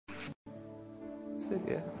Is it?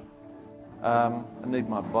 Yeah. I need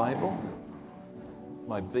my Bible,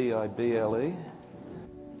 my Bible.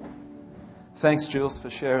 Thanks, Jules,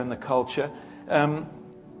 for sharing the culture.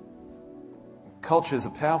 Culture is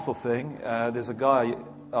a powerful thing. There's a guy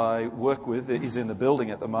I work with. He's in the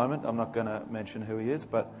building at the moment. I'm not going to mention who he is,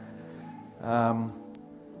 but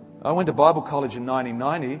I went to Bible college in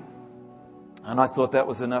 1990, and I thought that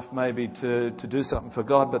was enough maybe to do something for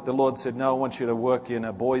God. But the Lord said, no, I want you to work in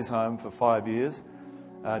a boys' home for 5 years,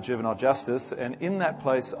 juvenile justice. And in that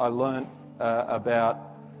place, I learned about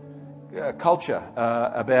culture,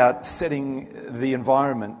 about setting the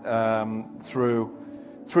environment through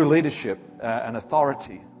leadership and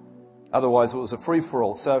authority. Otherwise, it was a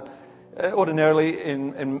free-for-all. So ordinarily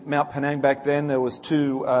in Mount Penang back then, there was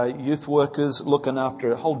 2 youth workers looking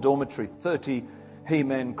after a whole dormitory, 30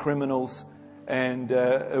 he-men criminals. And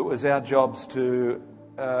it was our jobs to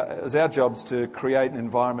create an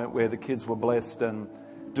environment where the kids were blessed and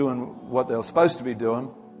doing what they were supposed to be doing.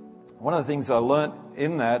 One of the things I learnt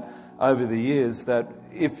in that over the years, that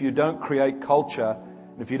if you don't create culture,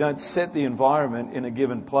 if you don't set the environment in a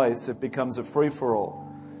given place, it becomes a free-for-all.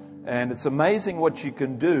 And it's amazing what you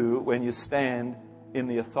can do when you stand in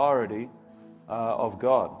the authority of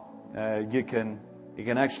God. You can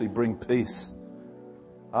actually bring peace.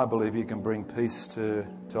 I believe you can bring peace to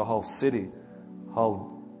a whole city,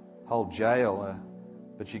 whole jail.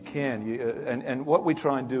 But you can. And what we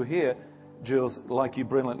try and do here, Jules, like you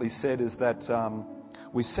brilliantly said, is that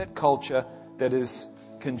we set culture that is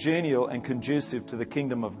congenial and conducive to the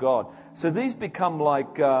kingdom of God. So these become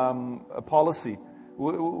like a policy.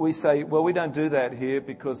 We say, well, we don't do that here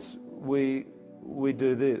because we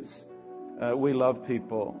do this. We love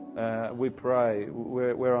people. We pray.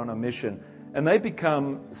 We're on a mission. And they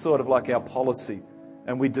become sort of like our policy.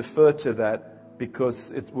 And we defer to that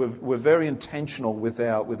because we're very intentional with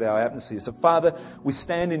our atmosphere. So, Father, we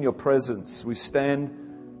stand in your presence. We stand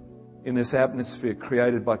in this atmosphere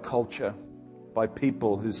created by culture, by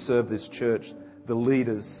people who serve this church, the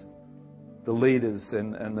leaders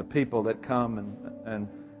and the people that come and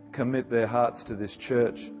commit their hearts to this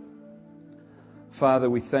church. Father,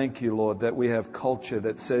 we thank you, Lord, that we have culture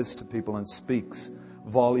that says to people and speaks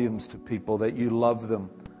volumes to people that you love them,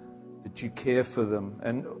 that you care for them.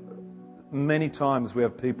 And many times we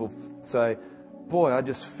have people say, boy, I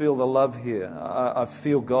just feel the love here. I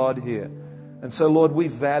feel God here. And so, Lord, we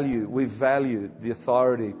value the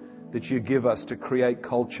authority that you give us to create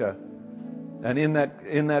culture. And in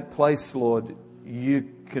that place, Lord, you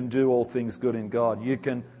can do all things good in God. You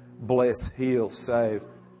can bless, heal, save,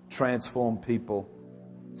 transform people.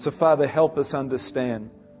 So, Father, help us understand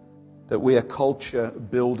that we are culture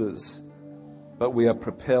builders, but we are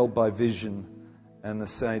propelled by vision. And the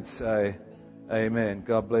saints say, amen.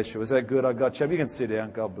 God bless you. Was that good? I got you. You can sit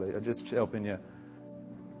down. God bless you. I'm just helping you.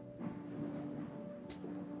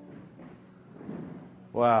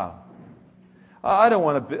 Wow. I don't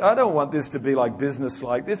want this to be like business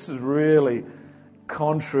like. This is really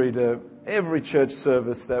contrary to every church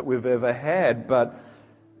service that we've ever had. But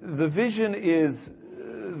the vision is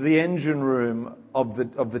the engine room of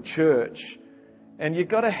the church. And you've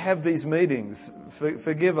got to have these meetings.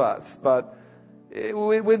 Forgive us, but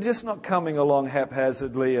we're just not coming along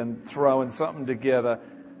haphazardly and throwing something together.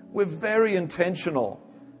 We're very intentional.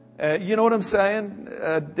 You know what I'm saying,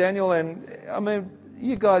 Daniel? And I mean,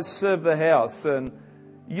 you guys serve the house, and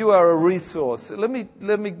you are a resource. Give me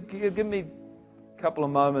a couple of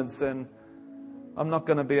moments, and I'm not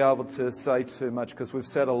going to be able to say too much because we've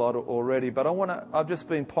said a lot already. But I've just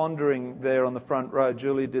been pondering there on the front row.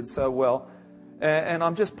 Julie did so well, and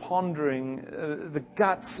I'm just pondering the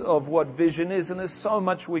guts of what vision is. And there's so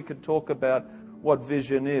much we could talk about what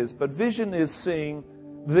vision is. But vision is seeing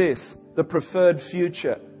this, the preferred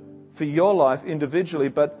future for your life individually,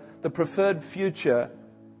 but the preferred future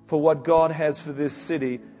for what God has for this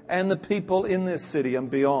city and the people in this city and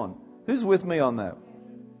beyond. Who's with me on that?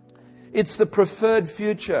 It's the preferred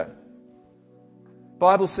future.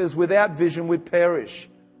 Bible says without vision we perish.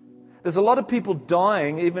 There's a lot of people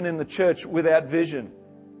dying even in the church without vision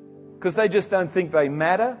because they just don't think they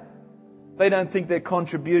matter. They don't think their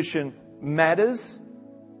contribution matters.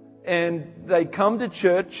 And they come to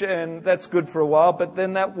church and that's good for a while, but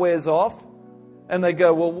then that wears off. And they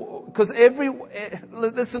go, well, because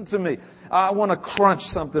listen to me. I want to crunch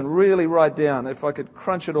something really right down. If I could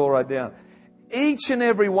crunch it all right down. Each and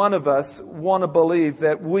every one of us want to believe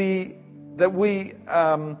that we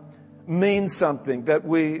mean something, that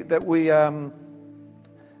we are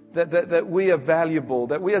valuable,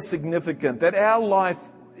 that we are significant, that our life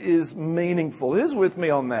is meaningful. Who's with me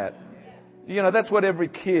on that? That's what every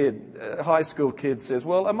kid, high school kid says.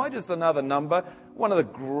 Well, am I just another number? One of the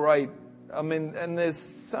great, and there's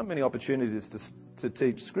so many opportunities to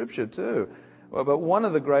teach Scripture too. Well, but one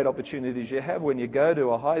of the great opportunities you have when you go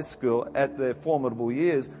to a high school at their formidable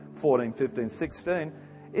years, 14, 15, 16,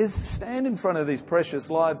 is stand in front of these precious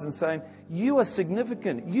lives and saying, you are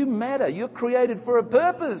significant, you matter, you're created for a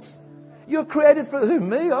purpose. You're created for who?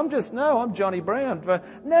 Me? I'm Johnny Brown.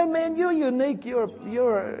 No, man, you're unique. You're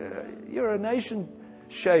a nation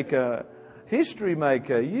shaker, history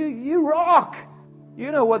maker. You rock.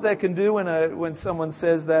 You know what that can do when someone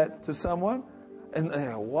says that to someone, and they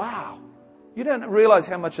go, wow. You don't realize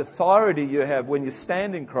how much authority you have when you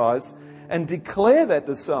stand in Christ and declare that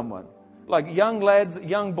to someone. Like young lads,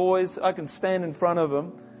 young boys, I can stand in front of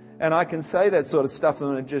them and I can say that sort of stuff to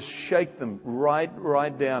them and just shake them right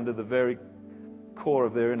down to the very core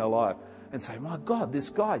of their inner life and say, my God, this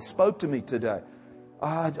guy spoke to me today.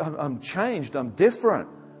 I'm changed. I'm different.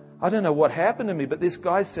 I don't know what happened to me, but this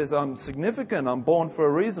guy says I'm significant. I'm born for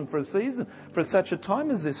a reason, for a season, for such a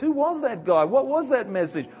time as this. Who was that guy? What was that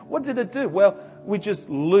message? What did it do? Well, we just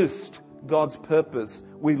loosed God's purpose.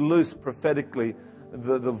 We loosed prophetically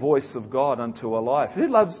the voice of God unto our life. Who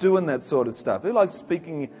loves doing that sort of stuff? Who likes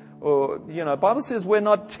speaking? Or, the Bible says we're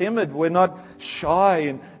not timid. We're not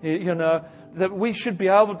shy. And, that we should be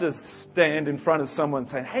able to stand in front of someone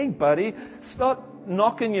saying, hey, buddy, stop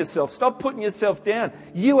knocking yourself. Stop putting yourself down.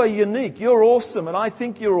 You are unique. You're awesome. And I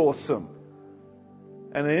think you're awesome.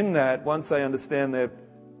 And in that, once they understand they've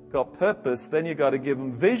got purpose, then you've got to give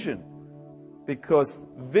them vision. Because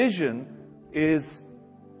vision is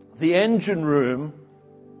the engine room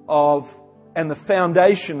and the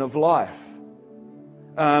foundation of life.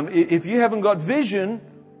 If you haven't got vision,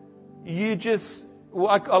 you just,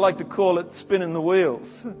 I like to call it spinning the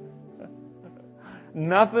wheels.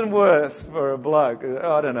 Nothing worse for a bloke.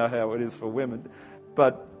 I don't know how it is for women.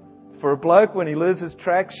 But for a bloke, when he loses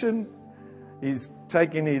traction, he's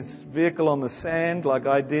taking his vehicle on the sand like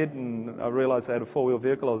I did, and I realised I had a four-wheel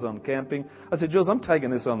vehicle. I was on camping. I said, Jules, I'm taking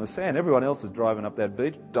this on the sand. Everyone else is driving up that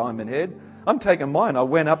beach, Diamond Head. I'm taking mine. I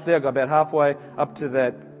went up there, got about halfway up to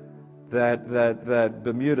that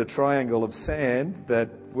Bermuda Triangle of sand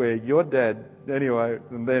where your dad, anyway,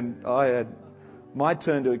 and then I had my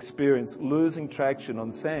turn to experience losing traction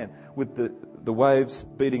on sand with the waves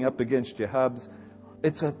beating up against your hubs.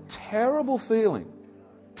 It's a terrible feeling.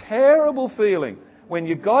 Terrible feeling. When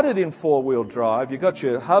you got it in four-wheel drive, you got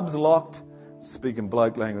your hubs locked, speaking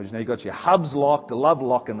bloke language now, you got your hubs locked, I love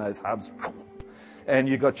locking those hubs, and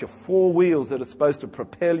you got your four wheels that are supposed to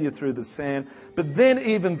propel you through the sand, but then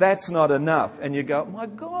even that's not enough, and you go, my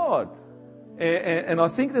God. And I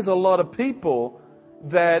think there's a lot of people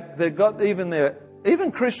that they've got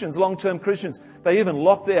even Christians, long-term Christians, they even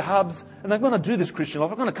lock their hubs and they're going to do this Christian life.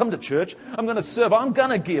 I'm going to come to church. I'm going to serve. I'm going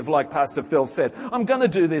to give, like Pastor Phil said. I'm going to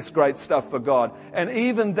do this great stuff for God. And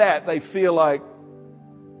even that, they feel like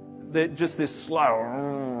they're just this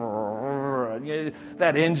slow.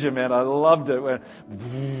 That engine, man, I loved it. When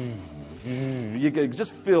you could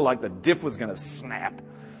just feel like the diff was going to snap.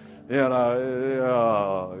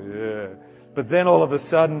 Oh, yeah. But then all of a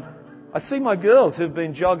sudden, I see my girls who've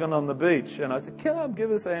been jogging on the beach, and I said, come,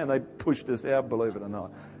 give us a hand. They pushed us out, believe it or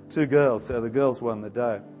not. 2 girls, so the girls won the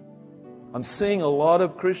day. I'm seeing a lot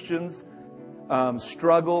of Christians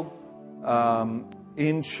struggle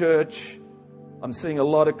in church. I'm seeing a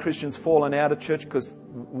lot of Christians falling out of church because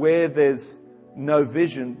where there's no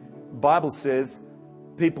vision, Bible says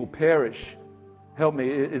people perish. Help me,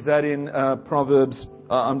 is that in Proverbs?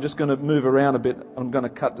 I'm just going to move around a bit. I'm going to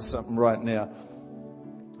cut to something right now.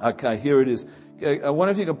 Okay, here it is. I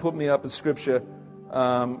wonder if you can put me up a scripture,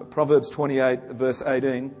 Proverbs 28, verse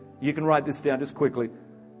 18. You can write this down just quickly.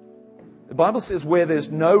 The Bible says, where there's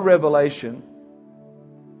no revelation,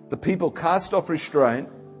 the people cast off restraint,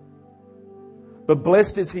 but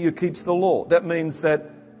blessed is he who keeps the law. That means that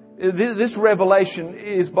this revelation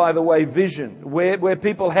is, by the way, vision. Where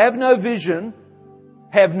people have no vision,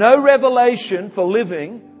 have no revelation for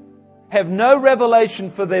living, have no revelation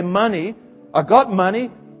for their money. I got money.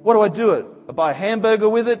 What do I do with it? I buy a hamburger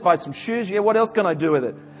with it, buy some shoes. Yeah, what else can I do with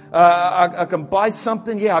it? I can buy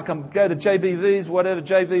something. Yeah, I can go to JBVs, whatever,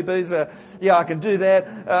 JVBs. Yeah, I can do that.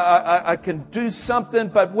 I can do something.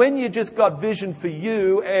 But when you just got vision for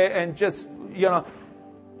you and just, your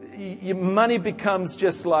money becomes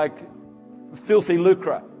just like filthy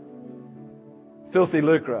lucre. Filthy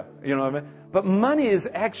lucre, you know what I mean? But money is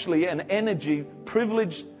actually an energy,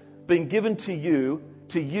 privilege being given to you,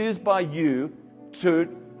 to use by you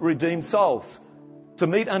to redeem souls, to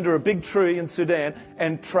meet under a big tree in Sudan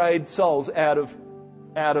and trade souls out of,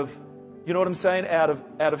 you know what I'm saying? Out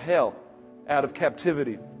of hell. out of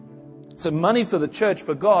captivity. So money for the church,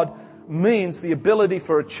 for God, means the ability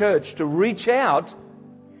for a church to reach out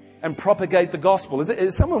and propagate the gospel.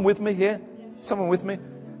 Is someone with me here? Someone with me?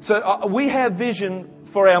 So we have vision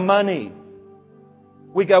for our money.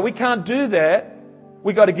 We can't do that.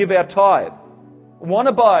 We got to give our tithe. I want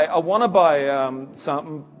to buy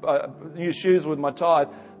something, new shoes with my tithe.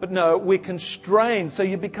 But no, we're constrained. So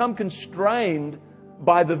you become constrained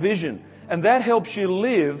by the vision. And that helps you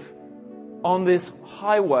live on this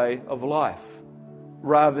highway of life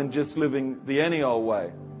rather than just living the any old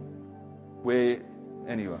way.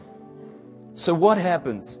 Anyway. So what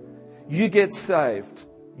happens? You get saved.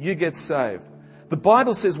 You get saved. The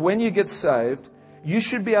Bible says when you get saved, you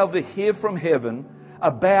should be able to hear from heaven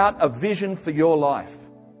about a vision for your life.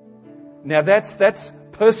 Now that's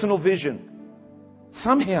personal vision.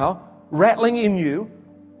 Somehow, rattling in you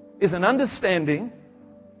is an understanding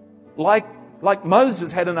like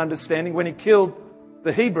Moses had an understanding when he killed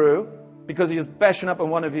the Hebrew because he was bashing up on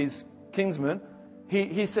one of his kinsmen.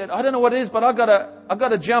 He said, I don't know what it is, but I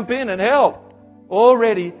gotta jump in and help.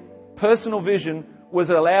 Already, personal vision was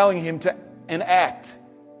allowing him to enact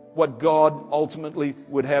what God ultimately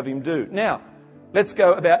would have him do. Now, let's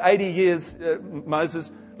go about 80 years,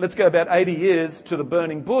 Moses, let's go about 80 years to the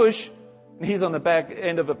burning bush. He's on the back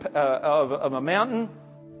end of a mountain.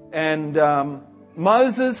 And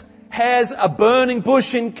Moses has a burning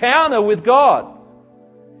bush encounter with God.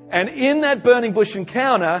 And in that burning bush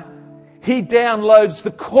encounter, he downloads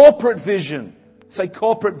the corporate vision. Say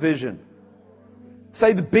corporate vision.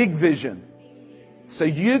 Say the big vision. So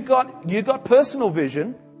you got personal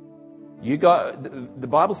vision. The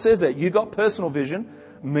Bible says that you got personal vision,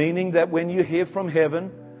 meaning that when you hear from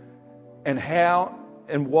heaven and how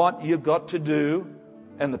and what you've got to do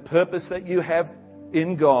and the purpose that you have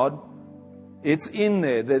in God, it's in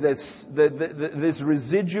there. There's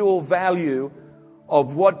residual value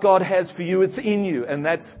of what God has for you. It's in you, and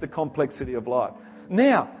that's the complexity of life.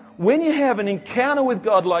 Now, when you have an encounter with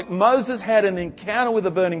God like Moses had an encounter with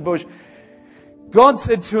the burning bush, God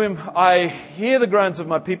said to him, I hear the groans of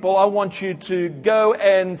my people. I want you to go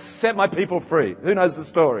and set my people free. Who knows the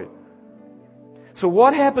story? So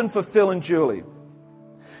what happened for Phil and Julie?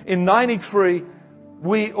 In 93,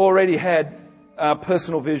 we already had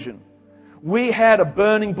personal vision. We had a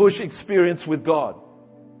burning bush experience with God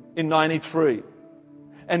in 93.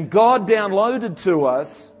 And God downloaded to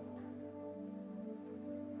us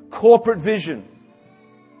corporate vision,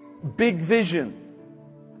 big vision,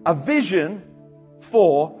 a vision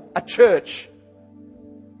for a church.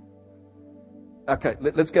 Okay,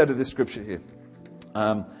 let's go to this scripture here.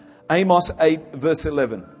 Amos 8 verse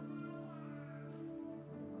 11.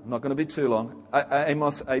 I'm not going to be too long.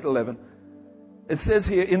 Amos 8:11. It says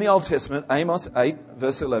here in the Old Testament, Amos 8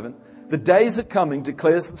 verse 11, the days are coming,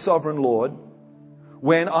 declares the sovereign Lord,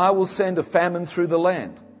 when I will send a famine through the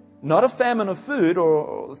land. Not a famine of food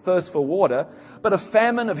or thirst for water, but a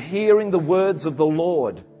famine of hearing the words of the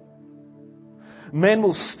Lord. Men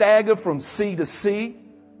will stagger from sea to sea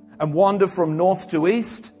and wander from north to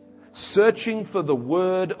east, searching for the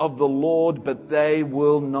word of the Lord, but they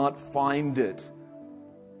will not find it.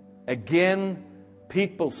 Again,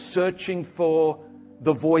 people searching for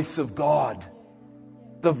the voice of God.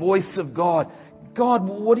 The voice of God. God,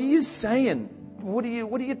 what are you saying? What are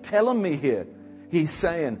you telling me here? He's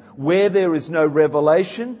saying, where there is no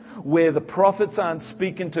revelation, where the prophets aren't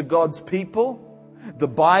speaking to God's people, the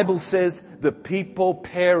Bible says the people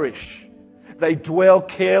perish. They dwell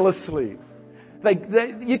carelessly.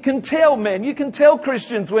 You can tell, man. You can tell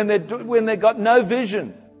Christians when they've got no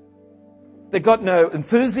vision. They've got no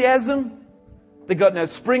enthusiasm. They've got no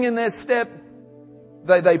spring in their step.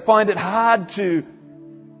 They find it hard to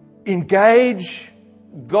engage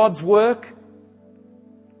God's work.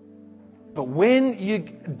 But when you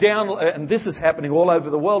and this is happening all over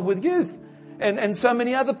the world with youth and so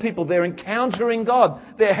many other people, they're encountering God.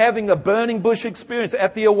 They're having a burning bush experience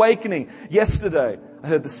at the awakening. Yesterday, I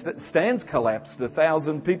heard the stands collapsed,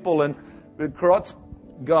 1,000 people, and the Karot's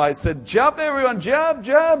guy said, jump everyone, jump,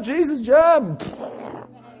 Jesus, jump.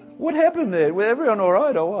 What happened there? Was everyone all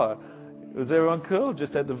right or what? Was everyone cool?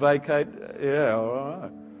 Just had to vacate? Yeah, all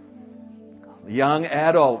right. Young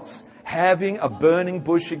adults having a burning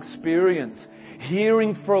bush experience,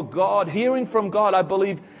 hearing from God. I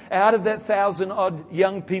believe out of that 1,000-odd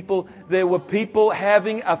young people, there were people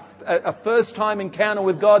having a first-time encounter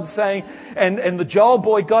with God saying, and the Joel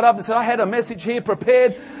boy got up and said, I had a message here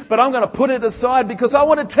prepared, but I'm going to put it aside because I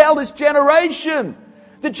want to tell this generation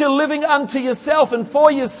that you're living unto yourself and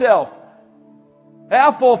for yourself.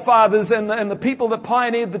 Our forefathers and the people that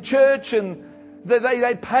pioneered the church and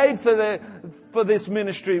They paid for this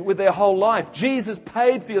ministry with their whole life. Jesus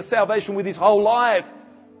paid for your salvation with His whole life.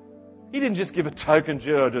 He didn't just give a token,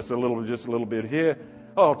 just a little bit here.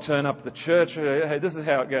 Oh, I'll turn up the church. Hey, this is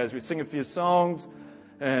how it goes. We sing a few songs,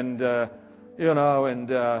 and no,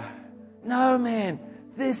 man.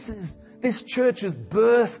 This church is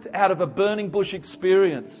birthed out of a burning bush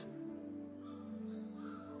experience.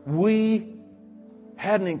 We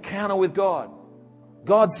had an encounter with God.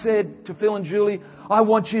 God said to Phil and Julie, I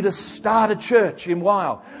want you to start a church in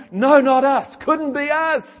Weil. No, not us. Couldn't be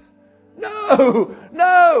us.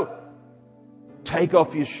 No. Take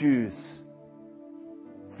off your shoes,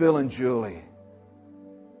 Phil and Julie,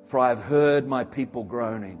 for I have heard my people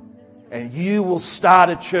groaning, and you will start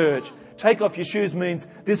a church. Take off your shoes means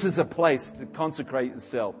this is a place to consecrate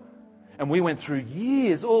yourself. And we went through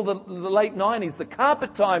years, all the late 90s, the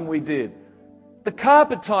carpet time we did. The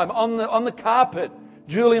carpet time on the carpet.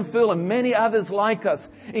 Julie and Phil and many others like us,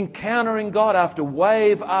 encountering God after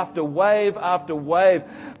wave after wave after wave,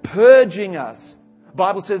 purging us. The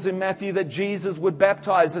Bible says in Matthew that Jesus would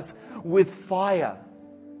baptize us with fire.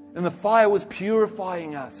 And the fire was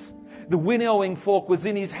purifying us. The winnowing fork was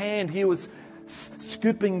in His hand. He was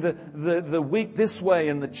scooping the wheat this way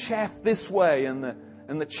and the chaff this way. And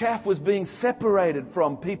the chaff was being separated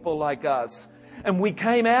from people like us. And we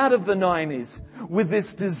came out of the 90s with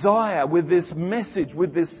this desire, with this message,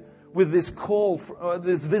 with this call,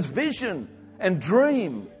 this vision and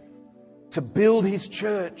dream to build His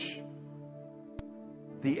church.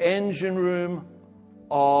 The engine room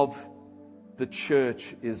of the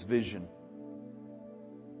church is vision.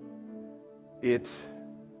 It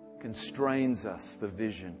constrains us, the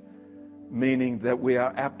vision, meaning that we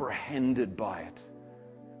are apprehended by it.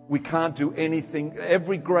 We can't do anything.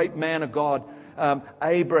 Every great man of God,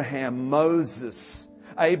 Abraham, Moses.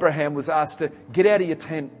 Abraham was asked to get out of your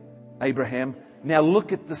tent, Abraham. Now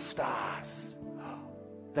look at the stars.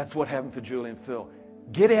 That's what happened for Julie and Phil.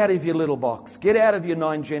 Get out of your little box. Get out of your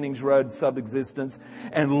 9 Jennings Road sub-existence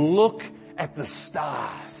and look at the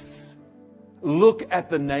stars. Look at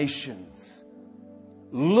the nations.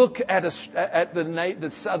 Look at the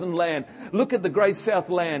southern land. Look at the great south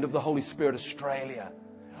land of the Holy Spirit, Australia.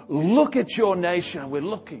 Look at your nation. We're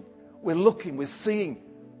looking, we're seeing.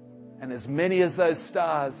 And as many as those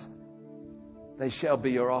stars, they shall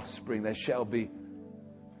be your offspring. They shall be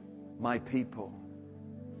my people.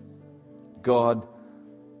 God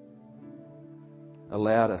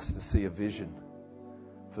allowed us to see a vision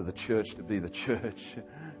for the church to be the church.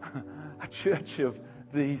 A church of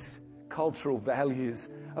these cultural values.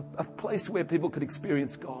 A place where people could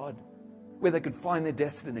experience God. Where they could find their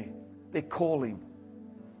destiny, their calling.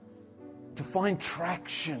 To find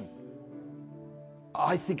traction.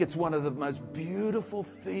 I think it's one of the most beautiful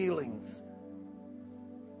feelings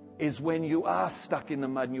is when you are stuck in the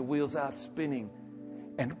mud and your wheels are spinning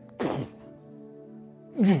and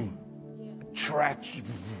traction,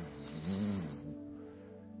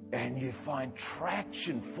 and you find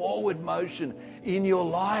traction, forward motion in your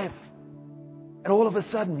life, and all of a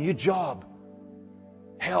sudden your job,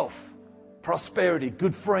 health, prosperity,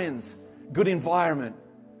 good friends, good environment,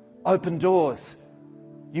 open doors.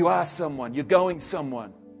 You are someone, you're going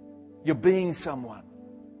someone, you're being someone.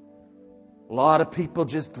 A lot of people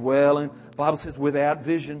just dwell in, the Bible says without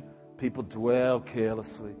vision, people dwell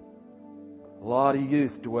carelessly. A lot of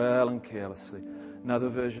youth dwell carelessly. Another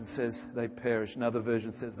version says they perish. Another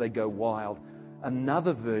version says they go wild.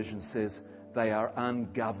 Another version says they are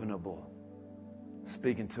ungovernable.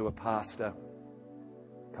 Speaking to a pastor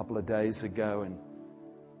a couple of days ago, and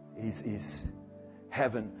he's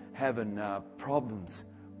having problems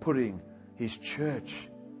putting his church,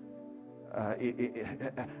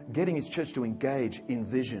 getting his church to engage in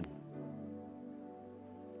vision.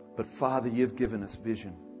 But Father, you've given us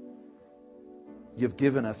vision. You've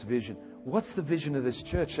given us vision. What's the vision of this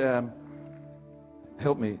church?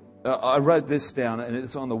 Help me. I wrote this down, and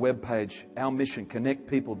it's on the webpage. Our mission: connect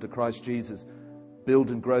people to Christ Jesus,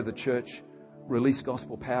 build and grow the church, release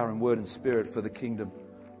gospel power and word and spirit for the kingdom.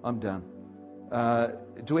 I'm done.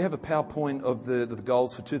 Do we have a PowerPoint of the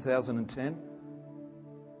goals for 2010?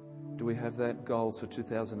 Do we have that? Goals for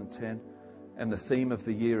 2010? And the theme of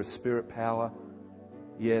the year is spirit power.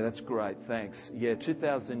 Yeah, that's great. Thanks. Yeah,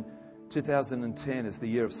 2010 is the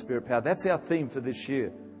year of spirit power. That's our theme for this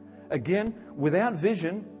year. Again, without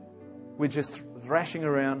vision, we're just thrashing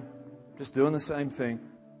around, just doing the same thing.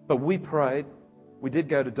 But we prayed. We did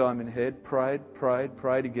go to Diamond Head, prayed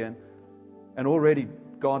again. And already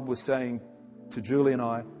God was saying to Julie and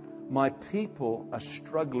I, my people are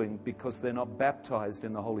struggling because they're not baptized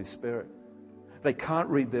in the Holy Spirit. They can't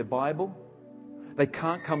read their Bible. They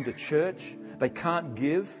can't come to church. They can't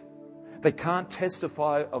give. They can't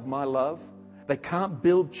testify of my love. They can't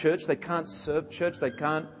build church. They can't serve church. They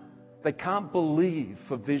can't believe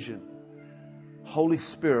for vision. Holy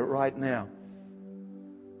Spirit, right now,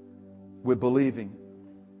 we're believing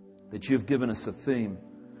that you've given us a theme,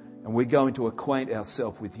 and we're going to acquaint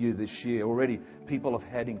ourselves with you this year. Already, people have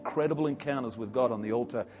had incredible encounters with God on the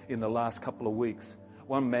altar in the last couple of weeks.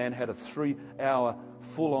 One man had a 3-hour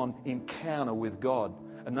full-on encounter with God.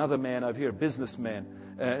 Another man over here, a businessman,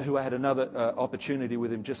 who had another opportunity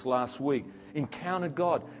with him just last week, encountered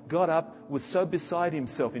God, got up, was so beside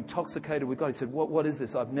himself, intoxicated with God. He said, what is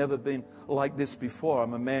this? I've never been like this before.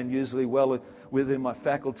 I'm a man usually well within my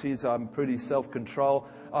faculties. I'm pretty self-control.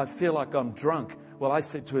 I feel like I'm drunk. Well, I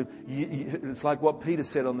said to him, it's like what Peter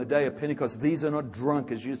said on the day of Pentecost. These are not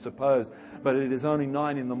drunk as you suppose, but it is only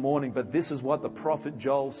 9 a.m. But this is what the prophet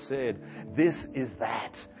Joel said. This is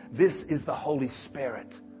that. This is the Holy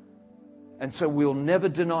Spirit. And so we'll never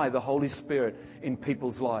deny the Holy Spirit in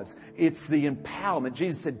people's lives. It's the empowerment.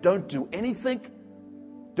 Jesus said, don't do anything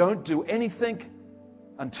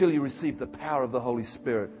until you receive the power of the Holy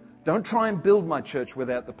Spirit. Don't try and build my church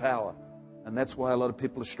without the power. And that's why a lot of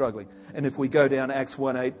people are struggling. And if we go down Acts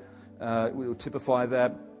 1:8, we'll typify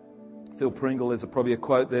that. Phil Pringle, there's probably a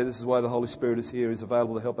quote there. This is why the Holy Spirit is here. He's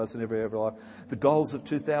available to help us in every area of life. The goals of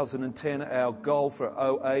 2010, our goal for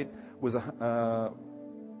 08 was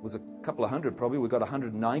a couple of hundred probably. We got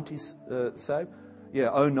 190 saved.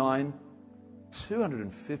 09,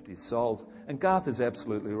 250 souls. And Garth is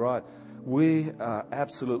absolutely right. We are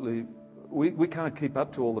absolutely, we can't keep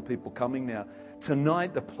up to all the people coming now.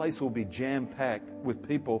 Tonight the place will be jam-packed with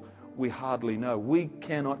people we hardly know. We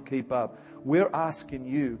cannot keep up. We're asking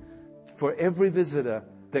you for every visitor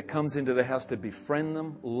that comes into the house to befriend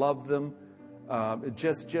them, love them,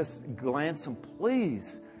 just glance them,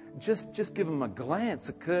 please. Just give them a glance,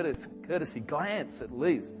 a courtesy glance at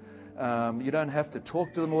least. You don't have to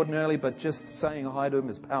talk to them ordinarily, but just saying hi to them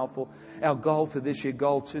is powerful. Our goal for this year,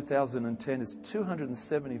 goal 2010, is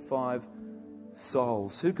 275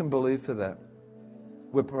 souls. Who can believe for that?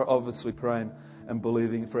 We're obviously praying and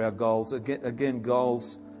believing for our goals. Again,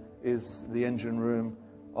 goals is the engine room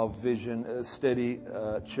of vision, steady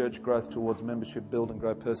church growth towards membership, build and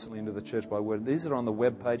grow personally into the church by word. These are on the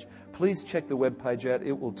webpage. Please check the webpage out.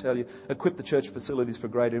 It will tell you. Equip the church facilities for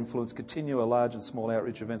great influence. Continue our large and small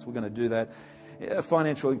outreach events. We're going to do that. A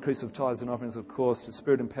financial increase of tithes and offerings, of course. To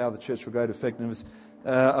Spirit empower the church for great effectiveness.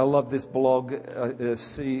 I love this blog.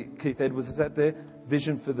 See Keith Edwards, is that there?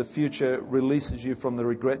 Vision for the future releases you from the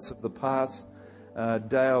regrets of the past.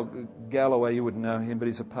 Dale Galloway, you wouldn't know him, but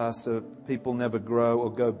he's a pastor. People never grow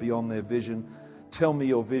or go beyond their vision. Tell me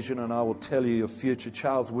your vision and I will tell you your future.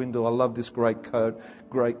 Charles Windle, I love this great quote.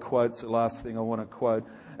 It's the last thing I want to quote.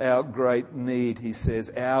 Our great need, he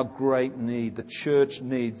says, our great need, the church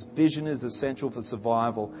needs. Vision is essential for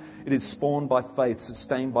survival. It is spawned by faith,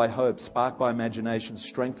 sustained by hope, sparked by imagination,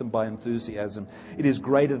 strengthened by enthusiasm. It is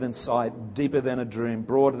greater than sight, deeper than a dream,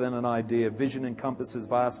 broader than an idea. Vision encompasses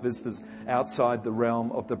vast vistas outside the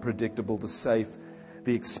realm of the predictable, the safe,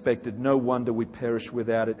 the expected. No wonder we perish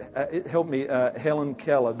without it. Help me, Helen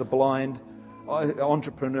Keller, the blind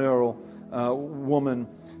entrepreneurial woman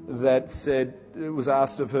that said, it was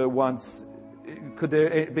asked of her once, could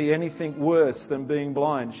there be anything worse than being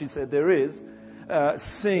blind? She said, there is.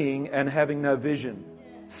 Seeing and having no vision.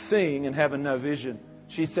 Seeing and having no vision.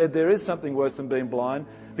 She said there is something worse than being blind,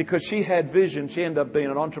 because she had vision. She ended up being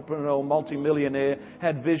an entrepreneurial multimillionaire,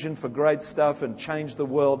 had vision for great stuff and changed the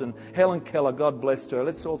world. And Helen Keller, God blessed her.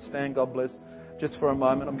 Let's all stand, God bless, just for a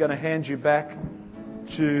moment. I'm going to hand you back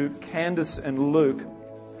to Candace and Luke.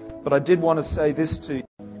 But I did want to say this to you.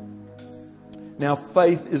 Now,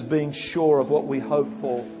 faith is being sure of what we hope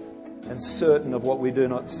for and certain of what we do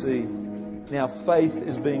not see. Now, faith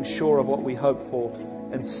is being sure of what we hope for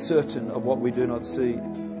and certain of what we do not see.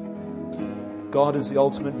 God is the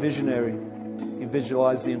ultimate visionary. He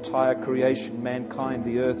visualized the entire creation, mankind,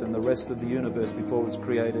 the earth, and the rest of the universe before it was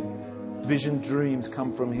created. Vision dreams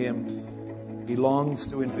come from Him. He longs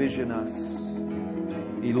to envision us.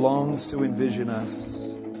 He longs to envision us.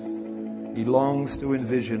 He longs to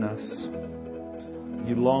envision us.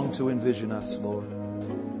 You long to envision us, Lord.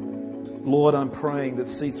 Lord, I'm praying that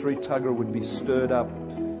C3 Tuggerah would be stirred up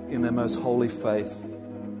in their most holy faith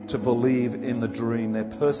to believe in the dream, their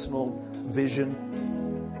personal vision,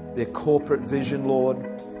 their corporate vision, Lord.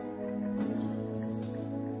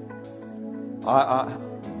 I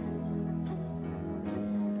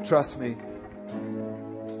trust me.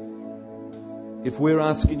 If we're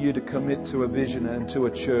asking you to commit to a vision and to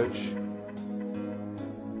a church,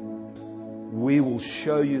 we will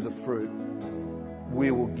show you the fruit.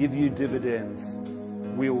 we will give you dividends.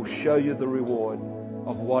 We will show you the reward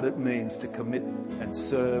of what it means to commit and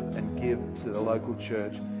serve and give to the local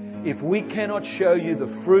church. If we cannot show you the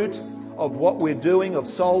fruit of what we're doing, of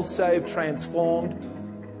souls saved, transformed,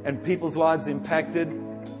 and people's lives impacted,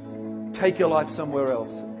 take your life somewhere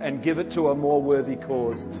else and give it to a more worthy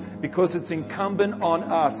cause. Because it's incumbent on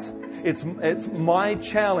us. It's my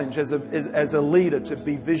challenge as a leader to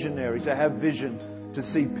be visionary, to have vision, to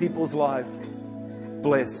see people's life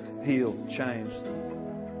blessed, healed, changed.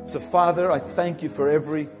 So, Father, I thank you for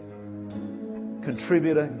every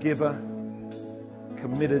contributor, giver,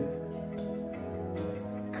 committed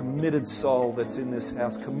soul that's in this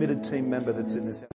house, committed team member that's in this house.